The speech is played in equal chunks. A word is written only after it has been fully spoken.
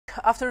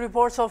After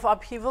reports of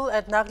upheaval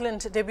at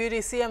Nagaland Deputy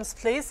CM's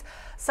place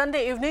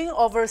Sunday evening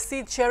over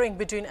seat sharing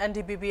between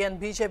Ndpp and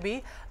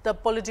BJP, the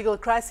political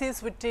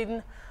crisis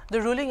within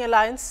the ruling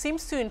alliance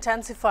seems to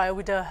intensify,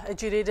 with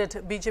agitated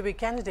BJP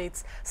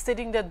candidates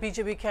stating that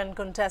BJP can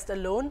contest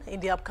alone in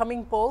the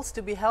upcoming polls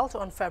to be held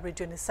on February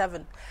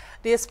 27.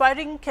 The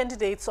aspiring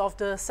candidates of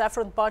the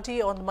Saffron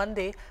Party on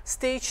Monday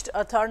staged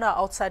a dharna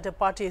outside the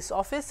party's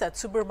office at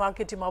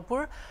Supermarket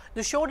Dimapur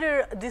to show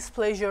their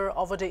displeasure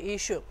over the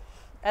issue.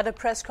 At a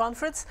press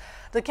conference,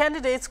 the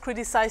candidates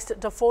criticized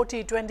the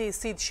 40-20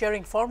 seat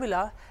sharing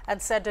formula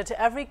and said that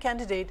every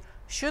candidate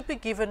should be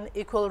given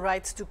equal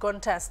rights to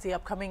contest the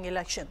upcoming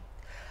election.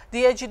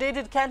 The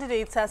agitated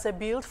candidates has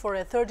appealed for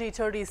a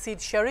 30-30 seat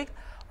sharing,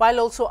 while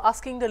also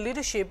asking the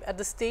leadership at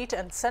the state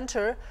and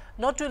centre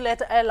not to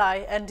let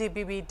ally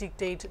Ndpp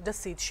dictate the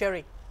seat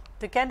sharing.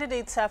 The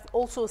candidates have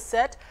also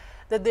said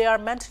that they are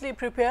mentally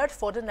prepared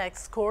for the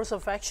next course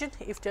of action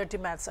if their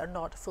demands are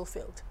not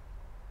fulfilled.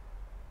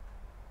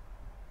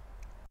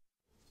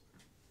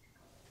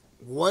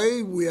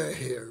 Why we are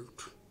here?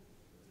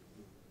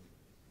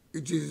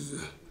 It is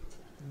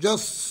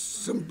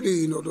just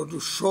simply in order to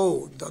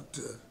show that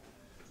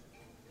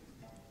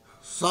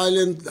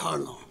silent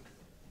dharna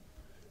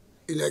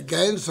in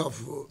against of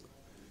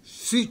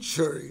seat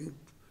sharing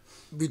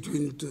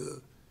between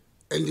the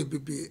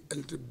Ndpp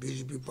and the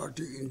BJP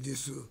party in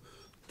this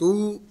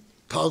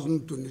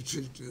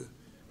 2023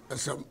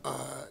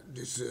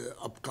 this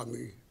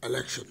upcoming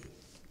election.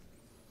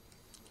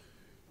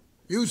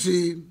 You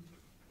see,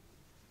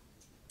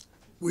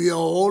 we are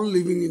all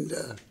living in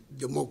the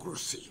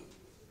democracy,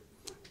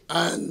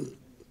 and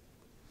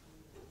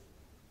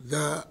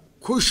the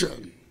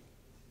question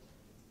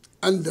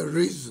and the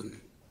reason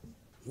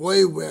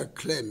why we are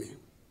claiming,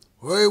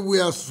 why we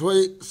are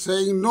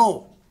saying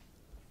no,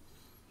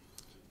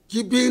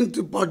 keeping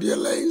the party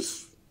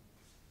alliance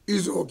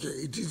is okay,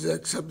 it is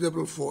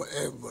acceptable for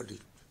everybody.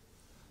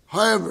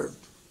 However,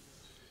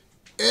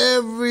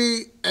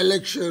 every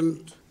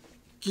election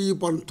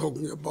keep on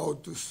talking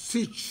about the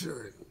seat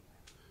sharing.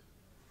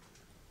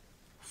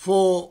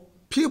 For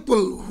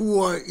people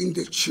who are in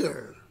the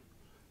chair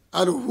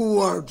and who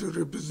are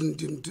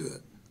representing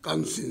the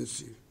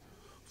constituency,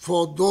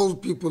 for those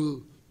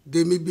people,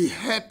 they may be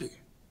happy.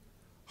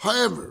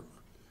 However,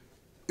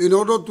 in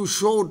order to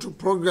show the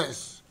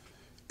progress,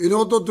 in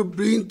order to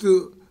bring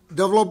the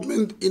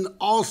development in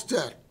our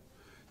state,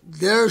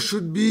 there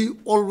should be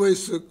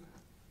always a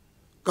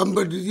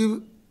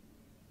competitive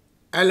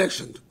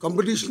election.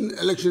 Competition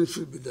election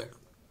should be there.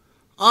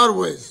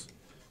 Otherwise,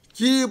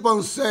 keep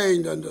on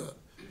saying and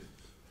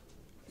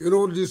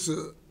this,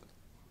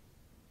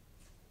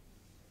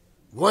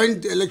 when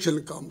the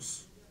election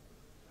comes,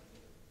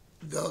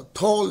 the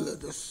tall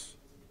leaders,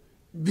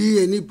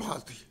 be any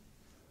party,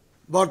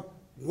 but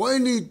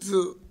when it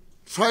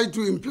try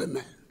to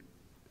implement,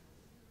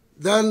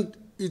 then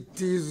it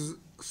is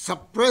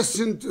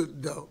suppressing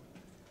the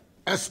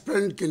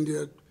aspirant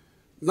candidate,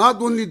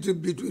 not only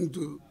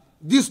between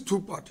these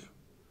two parties,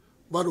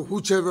 but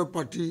whichever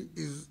party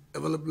is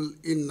available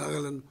in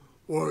Nagaland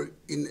or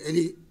in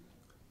any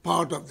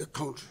part of the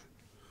country.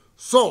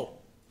 So,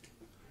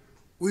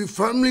 we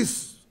firmly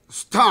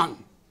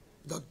stand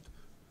that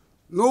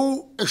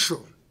no issue,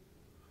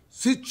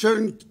 seat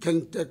sharing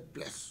can take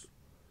place,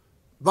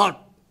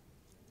 but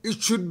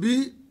it should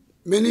be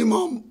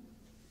minimum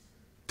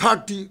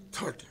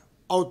 30-30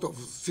 out of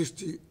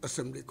 60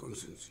 assembly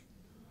constituency.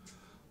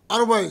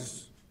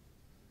 Otherwise,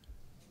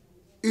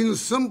 in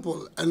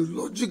simple and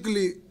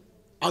logically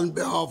on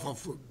behalf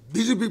of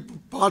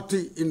BJP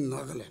party in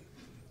Nagaland,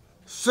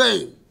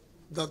 saying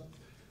that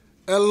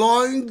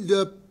allowing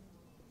the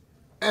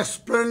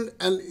aspirant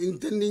and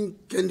intending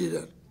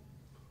candidate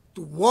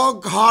to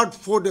work hard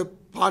for the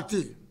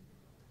party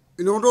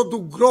in order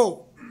to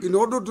grow, in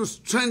order to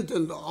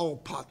strengthen our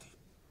party.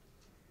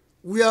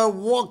 We are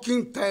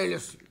working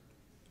tirelessly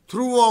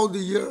throughout the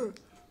year,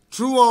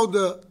 throughout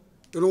the,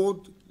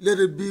 let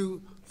it be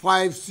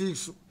 5,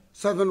 6,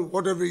 7,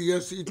 whatever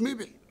years it may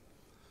be.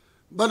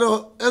 But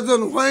as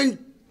and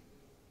when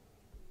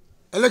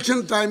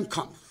election time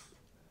comes,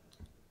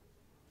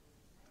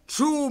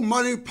 through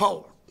money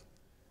power,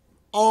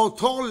 our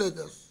tall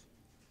leaders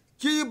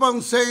keep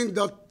on saying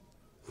that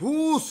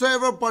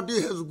whosoever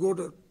party has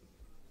got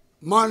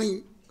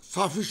money,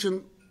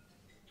 sufficient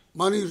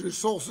money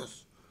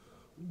resources,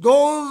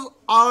 those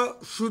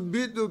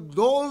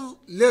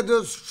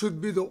leaders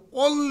should be the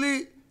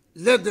only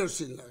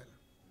leaders in Nagaland.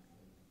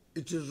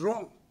 It is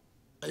wrong,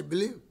 I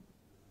believe.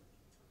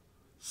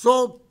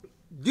 So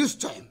this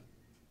time,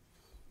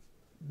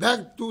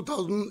 back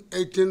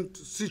 2018,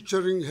 seat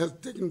sharing has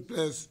taken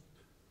place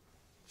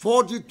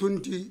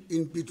 40-20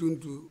 in between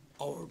to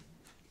our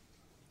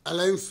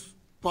alliance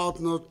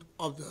partner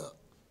of the,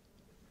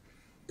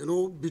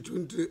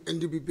 between the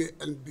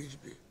Ndpp and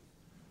BJP.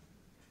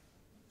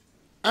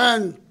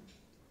 And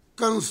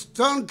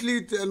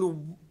constantly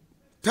and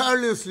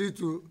tirelessly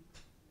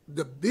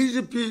the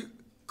BJP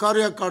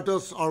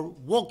Karyakartas are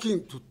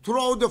working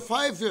throughout the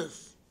 5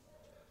 years.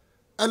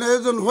 And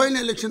as and when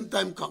election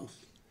time comes,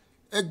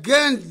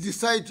 again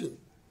deciding,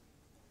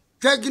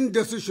 taking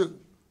decision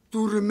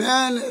to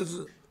remain as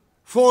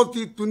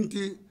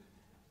 40-20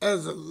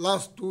 as the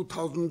last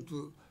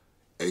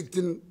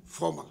 2018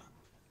 formula.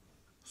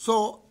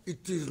 So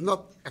it is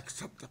not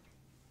acceptable.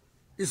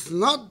 It's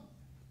not,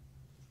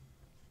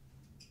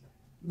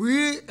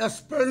 we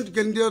aspirant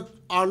candidates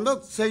are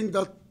not saying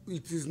that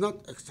it is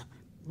not acceptable,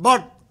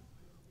 but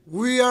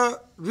we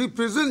are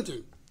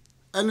representing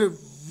and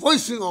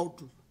voicing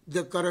out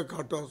the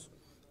Karakatas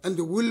and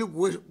the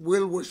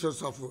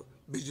well-wishers of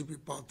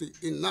BJP party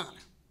in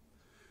Nagaland.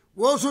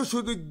 We also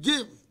should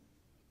give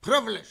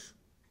privilege,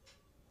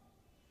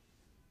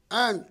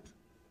 and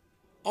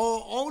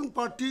our own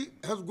party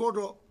has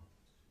got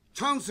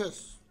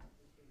chances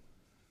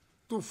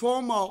to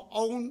form our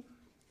own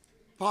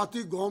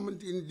party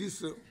government in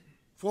this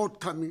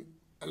forthcoming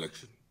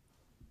election.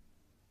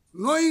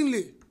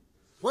 Knowingly,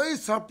 why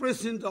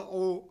suppressing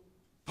our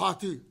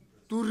party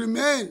to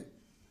remain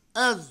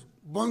as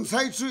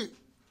bonsai tree,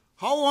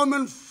 how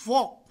women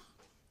folk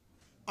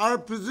are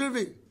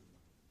preserving,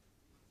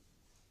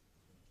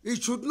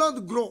 it should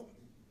not grow.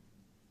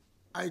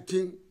 I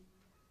think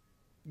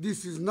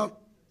this is not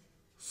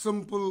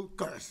simple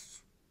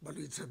curse, but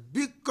it's a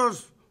big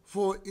curse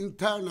for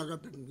entire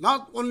Nagaland,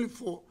 not only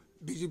for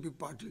BJP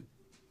party.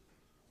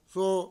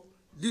 So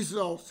this is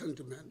our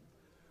sentiment,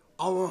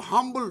 our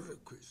humble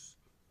request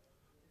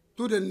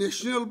to the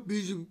national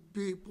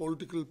BJP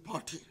political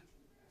party,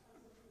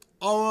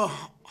 our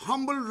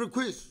humble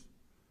request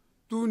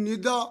to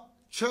NIDA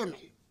chairman,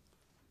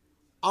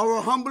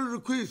 our humble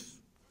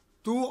request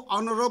to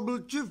Honorable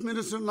Chief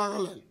Minister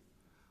Nagaland,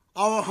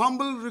 our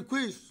humble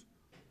request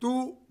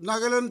to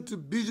Nagaland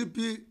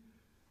BJP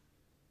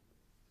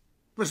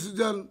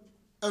President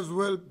as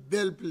well,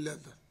 Bel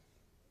Pilata,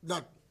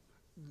 that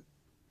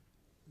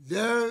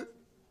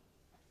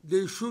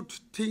they should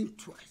think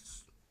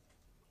twice.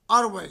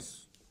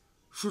 Otherwise,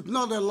 should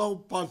not allow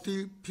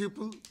party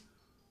people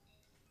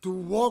to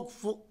work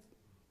for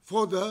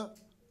the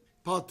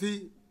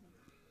party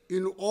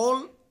in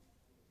all,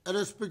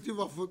 irrespective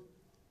of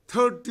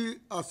 30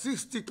 or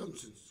 60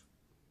 constituencies.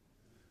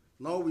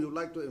 Now we would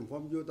like to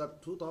inform you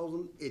that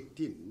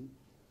 2018,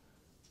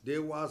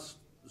 there was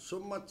so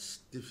much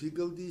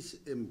difficulties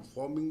in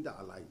forming the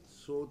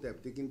alliance. So they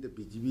have taken the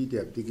BJP, they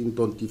have taken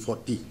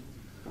 2040.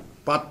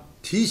 But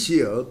this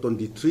year,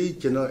 23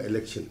 general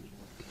election,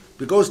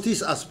 because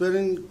this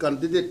aspiring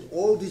candidate,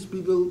 all these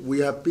people, we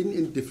have been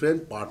in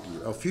different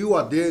parties. A few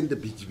are there in the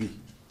BJP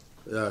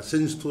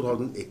since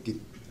 2018.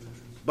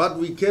 But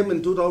we came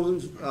in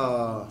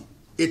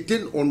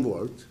 2018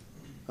 onwards.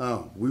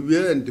 We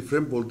were in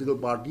different political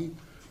party,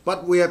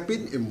 but we have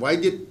been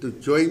invited to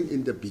join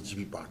in the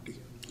BJP party.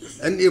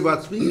 And it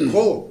was being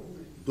called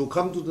to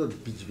come to the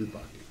BJP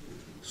party.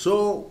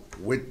 So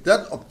with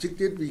that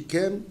objective we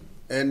came,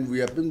 and we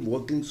have been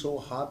working so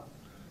hard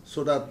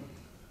so that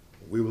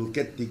we will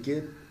get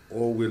ticket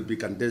or we'll be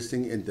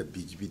contesting in the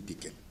BJP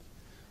ticket.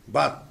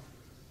 But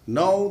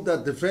now the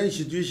different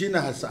situation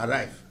has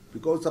arrived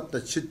because of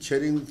the seat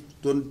sharing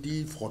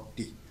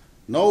 2040.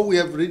 Now we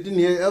have written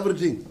here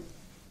everything.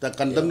 The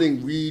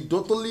condemning, we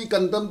totally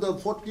condemn the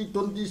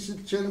 40-20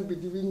 seat sharing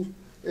between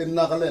in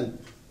Nagaland,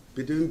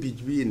 between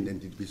BJP and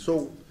Ndpp.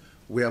 So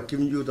we have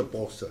given you the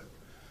poster.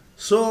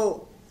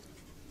 So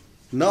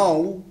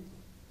now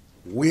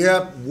we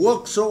have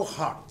worked so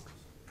hard,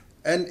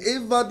 and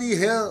everybody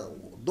here,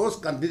 those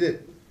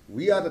candidates,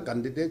 we are the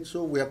candidates,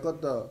 so we have got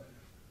the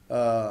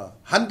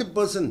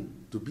 100%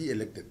 to be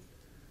elected.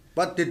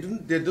 But they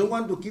don't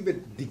want to give a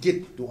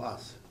ticket to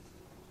us.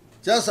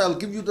 Just I'll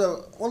give you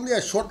only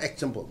a short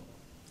example.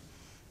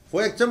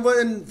 For example,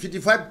 in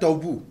 55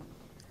 Taubu,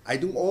 I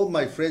think all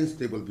my friends,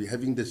 they will be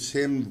having the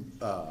same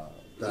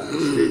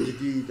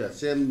strategy, the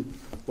same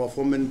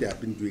performance they have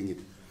been doing it.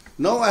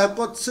 Now I have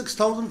got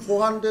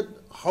 6,400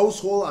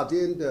 households are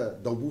there in the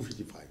Taubu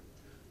 55.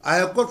 I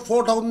have got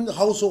 4,000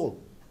 households.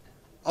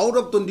 Out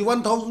of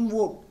 21,000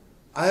 votes,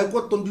 I have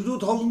got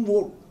 22,000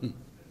 votes.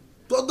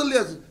 Totally.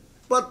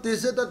 But they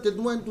said that they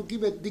don't want to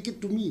give a ticket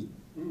to me.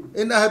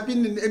 And I have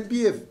been in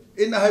NPF.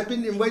 And I have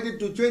been invited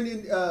to join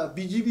in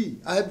BGB.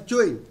 I have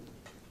joined.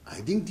 I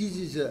think this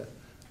is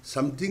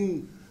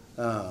something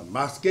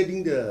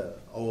masquerading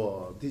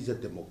this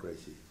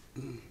democracy.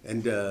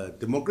 And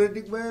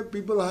democratic way,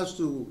 people has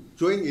to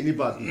join any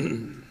party.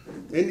 And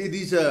it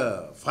is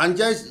a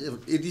franchise,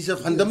 it is a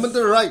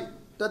fundamental right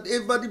that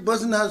every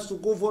person has to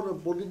go for a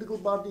political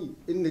party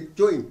and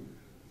join.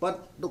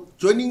 But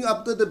joining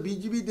after the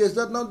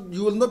BGB,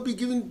 you will not be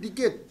given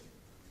ticket.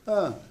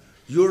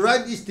 Your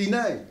right is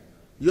denied.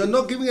 You are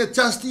not giving a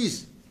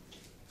justice.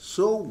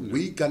 So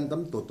we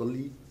condemn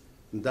totally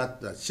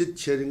that the seat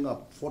sharing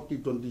of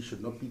 40-20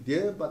 should not be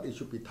there, but it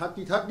should be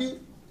 30-30,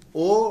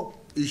 or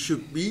it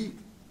should be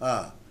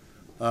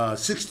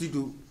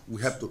 62,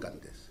 we have to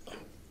contest.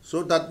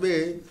 So that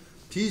way,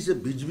 this is a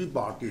BJP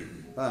party.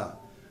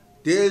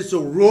 There is a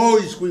war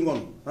is going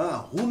on.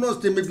 Who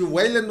knows, they may be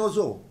violent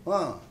also.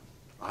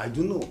 I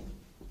don't know.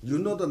 You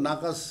know the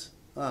Naga's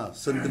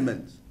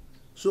sentiments.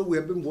 So we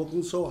have been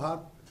working so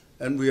hard,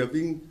 and we have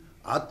been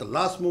At the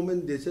last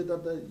moment, they said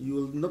that you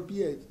will not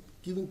be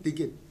giving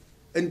ticket.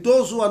 And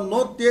those who are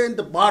not there in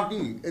the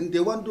party, and they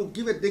want to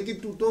give a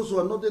ticket to those who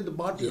are not in the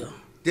party,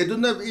 they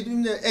don't have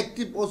even the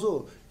active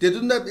also. They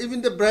don't have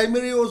even the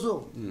primary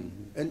also.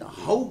 And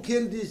how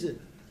can this,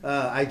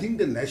 I think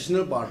the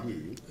National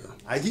Party,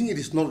 I think it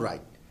is not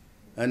right.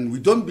 And we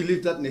don't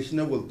believe that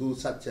National will do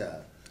such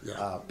a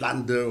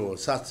plunder or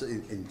such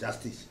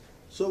injustice.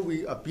 So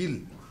we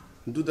appeal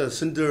to the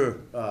center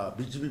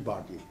BJP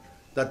party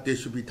that they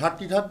should be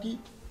 30-30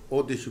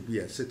 or they should be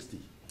at 60.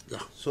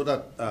 So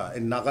that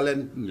in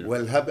Nagaland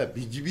we'll have a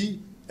BJP,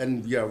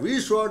 and we are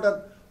really sure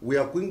that we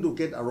are going to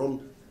get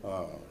around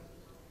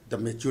the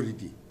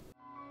majority.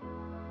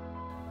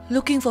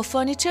 Looking for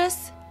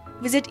furnitures?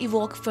 Visit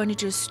Evoke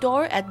Furniture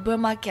Store at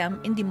Burma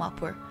Camp in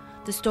Dimapur.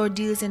 The store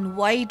deals in a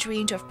wide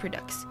range of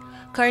products.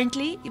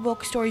 Currently,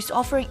 Evoke Store is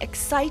offering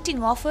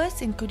exciting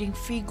offers including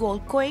free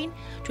gold coin,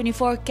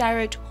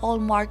 24-carat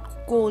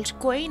hallmark gold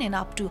coin, and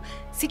up to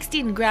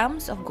 16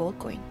 grams of gold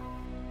coin.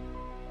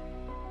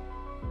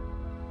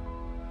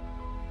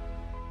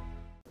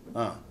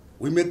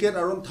 We may get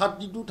around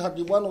 32,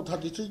 31 or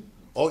 33,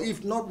 or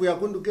if not, we are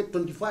going to get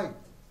 25.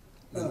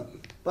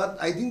 But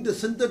I think the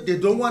center, they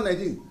don't want,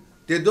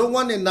 they don't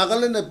want in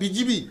Nagaland a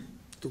BJP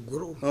to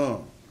grow.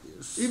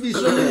 If it's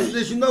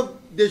so,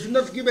 they should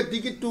not give a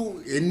ticket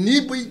to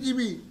any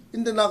BJP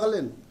in the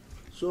Nagaland.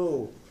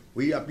 So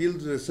we appeal to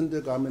the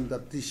central government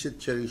that this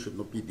seat sharing should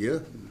not be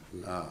there.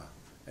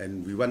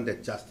 And we want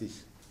that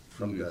justice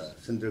from the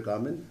central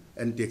government,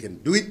 and they can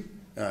do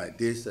it.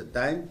 There's a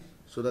time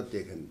so that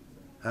they can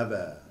have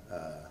a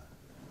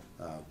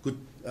good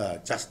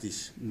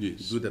justice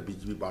to the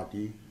BJP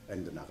party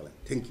and the Nagaland.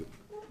 Thank you.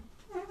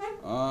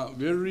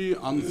 Very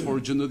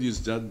unfortunate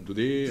is that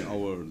today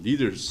our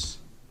leaders,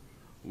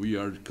 we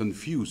are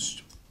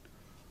confused.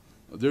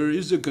 There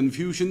is a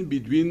confusion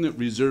between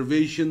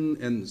reservation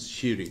and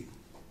sharing.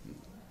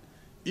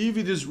 If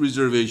it is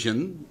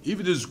reservation, if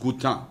it is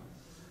quota,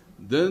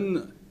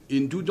 then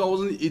in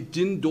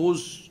 2018,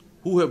 those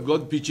who have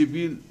got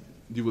PGP,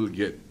 they will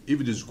get,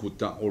 if it is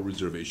quota or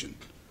reservation.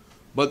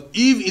 But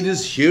if it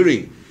is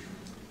sharing,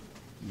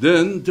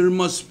 then there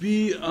must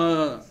be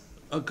a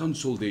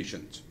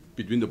consultation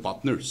between the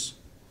partners.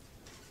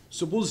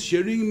 Suppose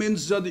sharing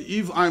means that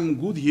if I'm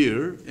good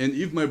here and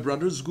if my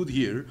brother is good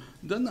here,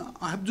 then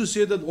I have to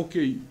say that,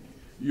 okay,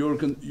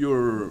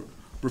 your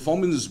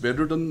performance is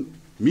better than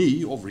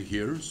me over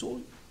here,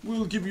 so we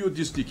will give you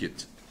this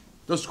ticket.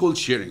 That's called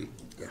sharing.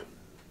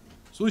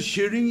 So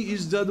sharing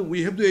is that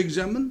we have to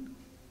examine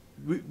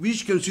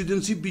which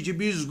constituency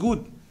BJP is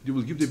good, they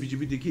will give the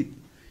BJP ticket.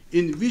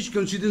 In which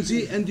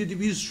constituency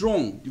Ndpp is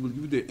strong, they will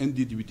give the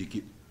Ndpp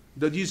ticket.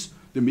 That is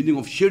the meaning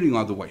of sharing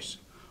otherwise.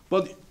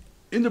 But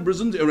in the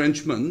present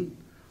arrangement,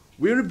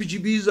 where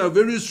BJPs are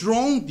very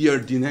strong, they are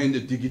denying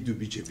the ticket to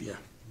BJP.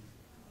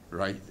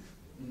 Right?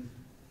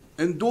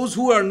 And those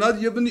who are not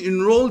even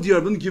enrolled, they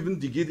are even given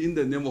ticket in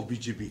the name of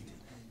BJP.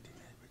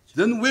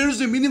 Then where is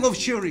the meaning of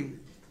sharing?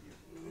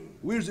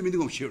 Where is the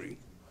meaning of sharing?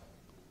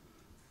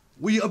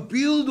 We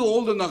appeal to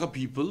all the Naga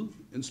people,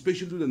 and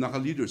especially to the Naga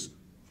leaders,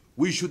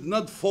 we should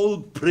not fall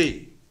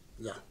prey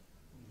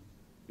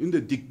in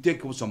the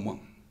dictate of someone.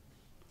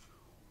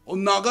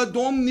 Naga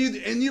don't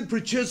need any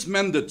purchase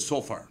mandate so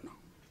far.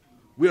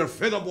 We are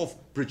fed up of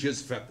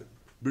purchase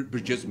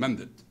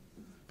mandate.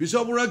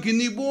 Pisabura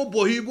kinibo,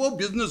 bohibo,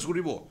 business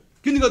kuribo.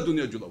 Kiniga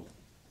dunia julabo.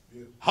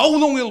 How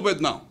long will wait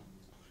now?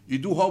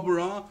 Idu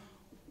habura,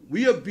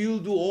 we appeal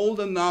to all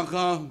the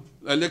Naga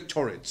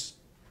electorates.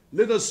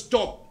 Let us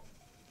stop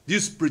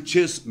this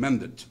purchase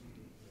mandate.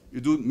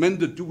 Idu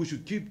mandate we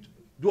should keep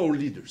to our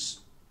leaders,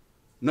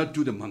 not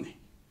to the money.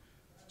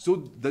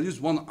 So that is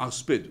one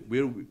aspect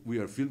where we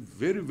are feel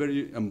very,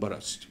 very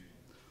embarrassed.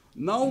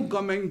 Now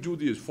coming to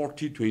this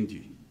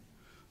 40-20.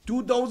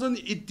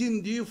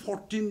 2018 the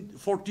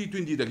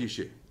 40-20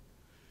 dagishe.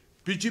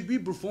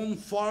 PGP performed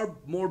far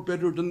more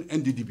better than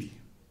Ndpp.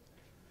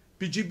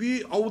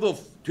 PGP out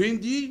of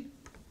 20,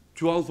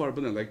 12 are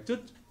been elected.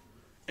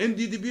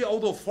 Ndpp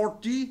out of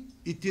 40,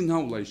 18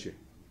 now laishe.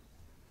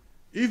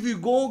 If you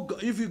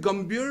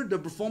compare, the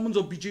performance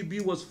of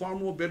PGP was far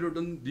more better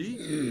than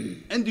the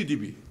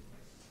Ndpp.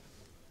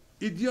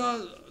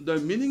 The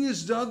meaning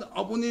is that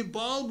Abuni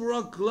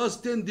Balbura class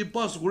 10 the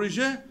pass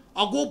Gorishe,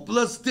 Ago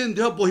plus 10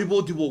 they have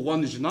Bohibotibo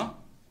one is na.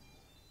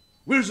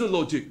 Where's the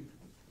logic?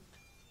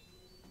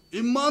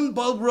 Iman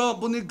Balbura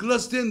Abuni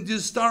class 10 the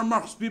star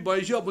marks be by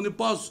Abuni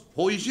pass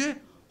Hoishe,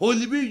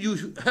 Holibi,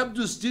 you have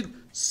to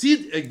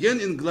sit again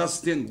in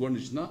class 10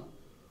 Gornishna.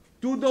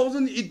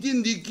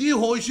 2018 the key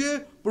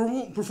Hoishe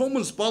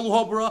performance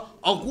Paluhabra,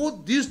 Ago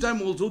this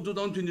time also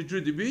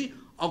 2023 DB,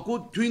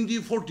 Ago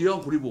 2040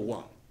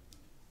 Horibo.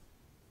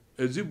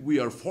 As if we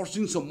are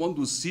forcing someone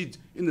to sit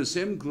in the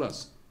same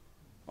class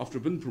after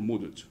being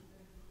promoted.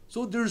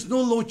 So there is no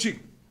logic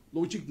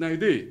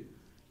neither.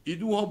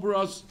 Idu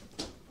Habras,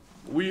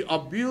 we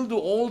appeal to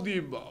all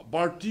the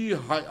party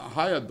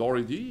high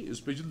authority,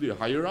 especially the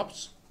higher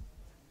ups,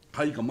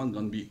 high command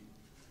can be.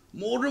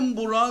 Modern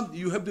Burad,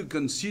 you have to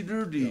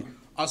consider the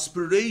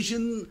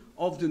aspiration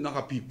of the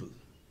Naga people.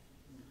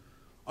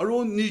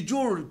 Aro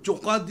nijor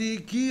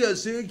chokadi ki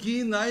ase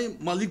ki nai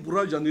malik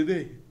pura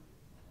janide.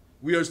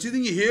 We are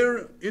sitting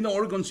here in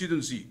our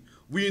constituency.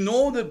 We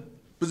know the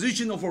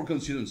position of our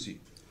constituency.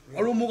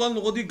 Aro mugan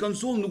logodi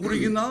consul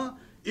nukurigina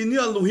ini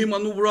aluhi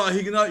manubra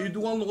higina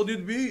idugan logodi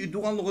bi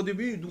idugan logodi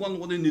bi idugan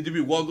logodi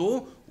nidibi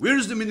wado. Where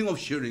is the meaning of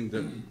sharing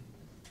them?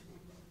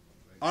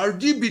 Are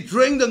they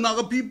betraying the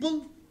Naga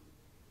people?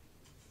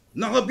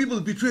 Naga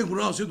people betray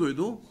kura se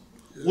doido.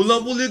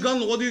 Ula bole gan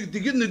logodi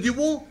digit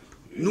nidibo.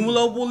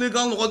 Nula bole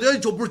gan logodi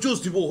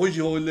chopurchos dibo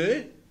hoji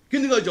hoile.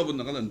 Kiniga jabun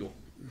nagalando.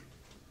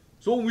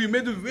 So we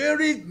made it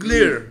very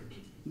clear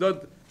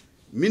that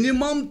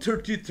minimum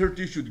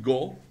 30-30 should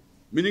go,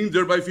 meaning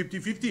thereby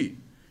 50-50.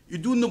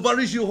 Idu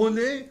nubarishi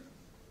hole,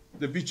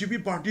 the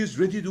BJP party is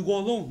ready to go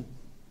along.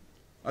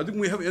 I think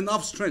we have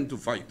enough strength to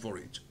fight for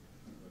it.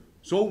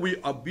 So we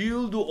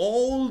appeal to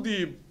all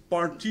the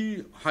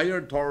party higher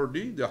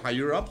authority, the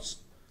higher ups,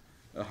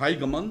 high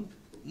command,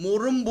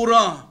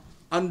 Morambura,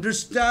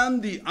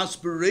 understand the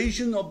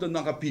aspiration of the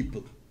Naga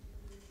people.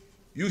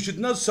 You should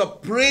not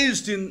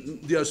suppress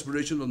the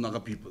aspiration of Naga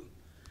people.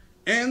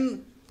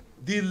 And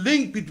the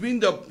link between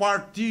the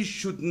parties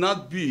should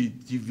not be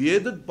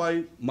deviated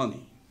by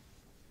money.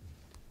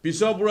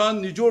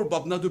 Pisaburan nijor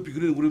babna to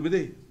pikrin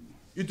guribede.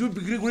 Itu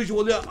pikrin gurish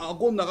wole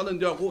ako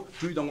Nagaland ako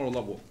chui dangar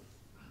labo.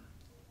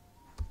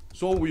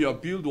 So we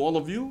appeal to all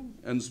of you,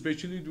 and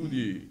especially to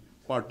the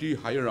party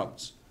higher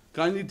ups.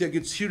 Kindly take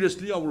it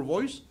seriously, our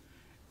voice,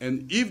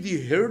 and if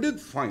they heard it,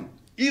 fine.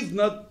 If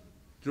not,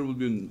 there will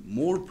be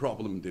more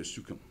problem in days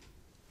to come.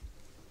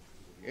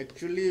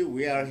 Actually,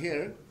 we are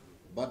here,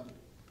 but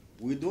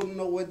we don't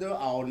know whether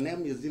our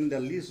name is in the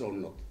list or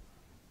not.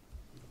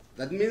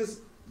 That means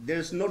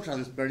there's no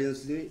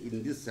transparency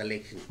in this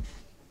selection.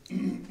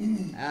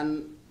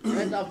 And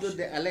right after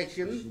the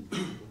election,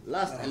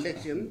 last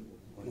election,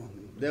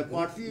 the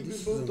party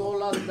people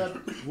told us that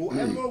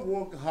whoever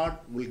work hard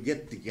will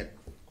get ticket.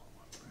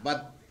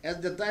 But as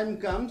the time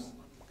comes,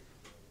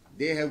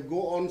 they have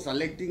go on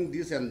selecting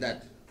this and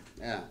that,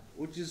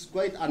 which is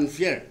quite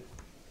unfair.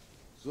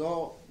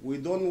 So we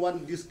don't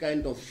want this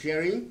kind of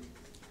sharing.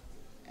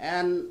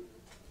 And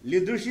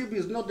leadership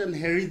is not an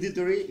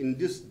hereditary in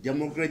this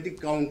democratic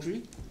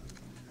country.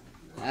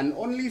 And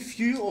only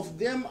few of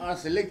them are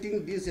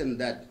selecting this and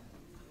that.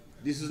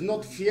 This is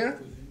not fair.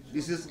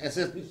 This is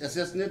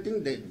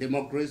assassinating the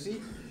democracy.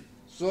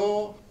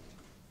 So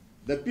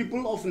the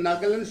people of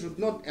Nagaland should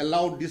not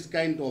allow this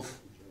kind of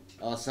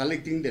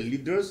selecting the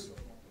leaders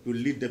to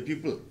lead the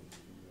people.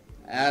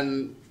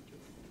 And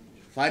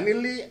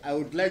finally, I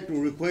would like to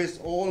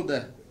request all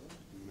the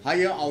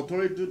higher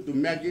authority to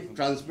make it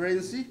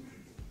transparency,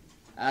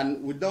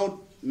 and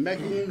without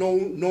making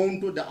known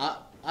to the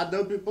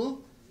other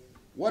people,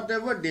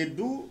 whatever they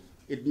do,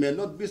 it may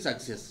not be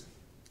success.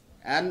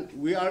 And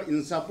we are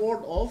in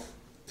support of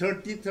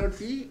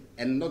 30-30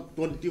 and not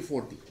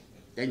 20-40.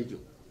 Thank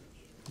you.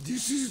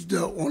 This is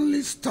the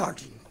only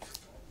starting.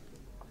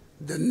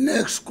 The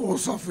next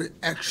course of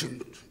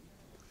action,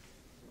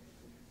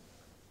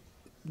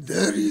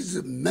 there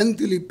is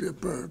mentally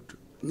prepared.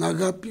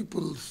 Naga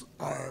peoples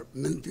are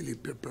mentally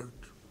prepared,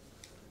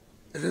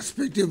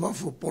 irrespective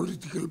of a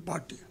political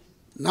party.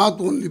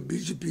 Not only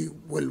BJP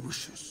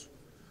well-wishers,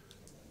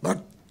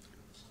 but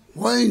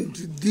when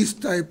this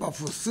type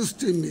of a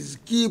system is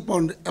keep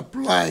on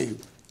applying,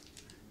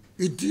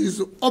 it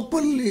is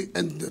openly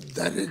and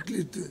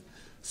directly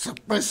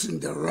suppressing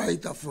the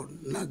right of a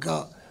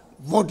Naga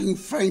voting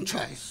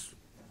franchise.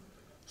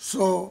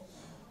 So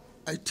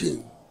I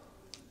think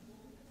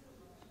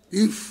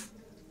if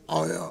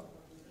our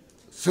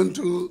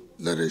central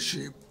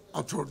leadership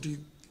authority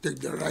take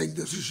the right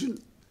decision,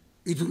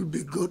 it will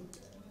be good.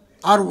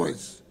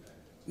 Otherwise,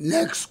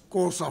 next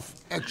course of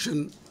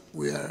action,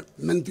 we are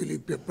mentally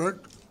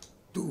prepared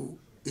to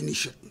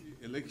initiate.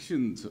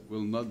 Elections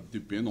will not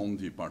depend on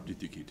the party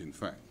ticket, in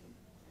fact.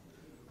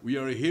 We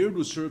are here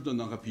to serve the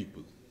Naga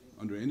people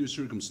under any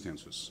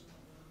circumstances.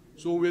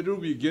 So whether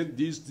we get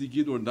this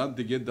ticket or that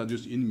ticket, that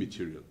is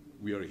immaterial.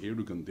 We are here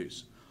to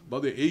contest.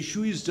 But the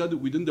issue is that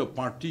within the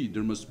party,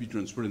 there must be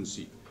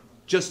transparency.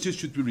 Justice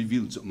should be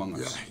revealed among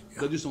us.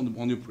 That is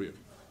only prayer.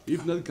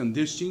 If not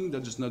contesting,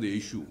 that is not the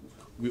issue.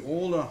 We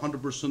all are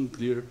 100%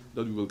 clear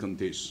that we will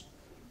contest.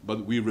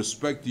 But we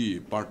respect the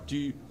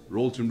party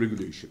rules and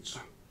regulations.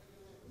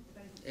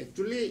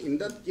 Actually, in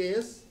that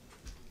case,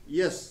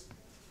 yes,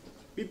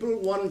 people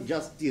want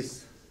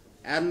justice.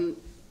 And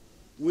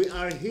we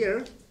are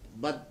here,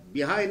 but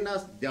behind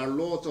us, there are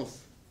lots of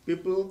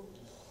people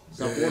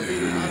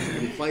supporting us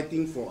and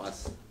fighting for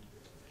us.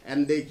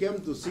 And they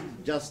came to seek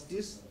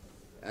justice,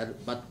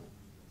 but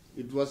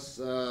it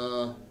was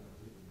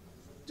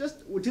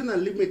just within a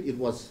limit it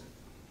was.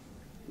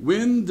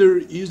 When there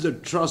is a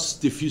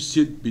trust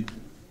deficit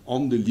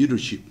on the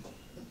leadership,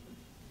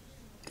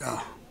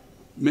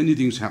 many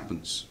things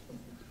happens.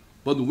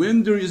 But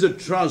when there is a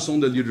trust on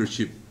the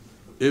leadership,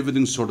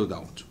 everything's sorted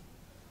out.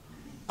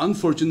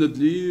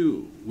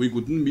 Unfortunately, we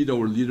couldn't meet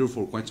our leader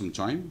for quite some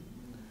time.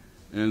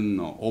 And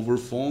over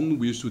phone,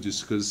 we used to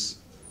discuss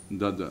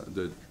that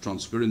the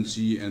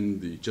transparency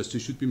and the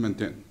justice should be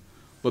maintained.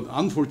 But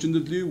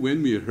unfortunately,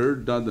 when we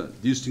heard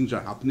that these things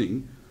are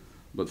happening,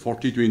 but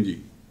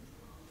 40-20,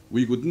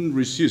 we couldn't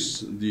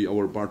resist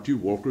our party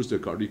workers, the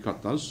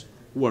Karikatas,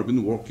 who have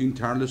been working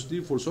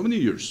tirelessly for so many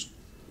years.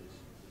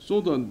 So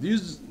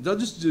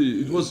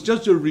it was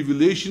just the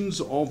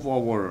revelations of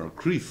our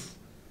grief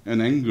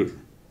and anger.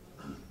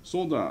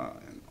 So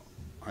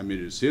I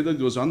may say that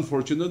it was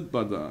unfortunate,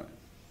 but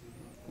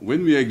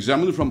when we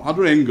examine from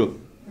other angle,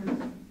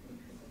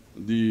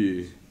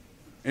 the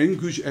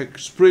anguish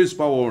expressed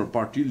by our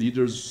party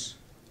leaders,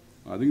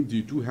 I think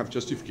they do have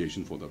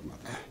justification for that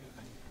matter.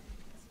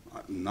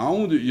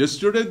 Now,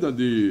 yesterday,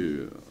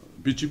 the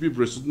BJP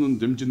President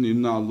Demjin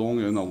Inna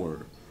Along and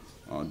our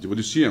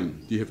Deputy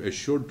CM, they have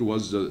assured to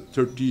us that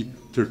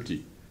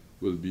 30-30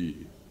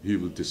 he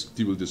will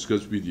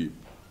discuss with the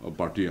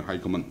party high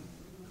command.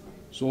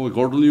 So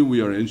accordingly,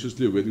 we are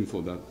anxiously waiting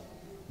for that.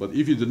 But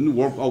if it didn't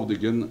work out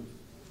again,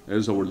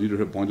 as our leader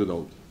have pointed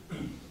out,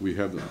 we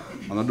have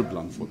another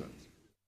plan for that.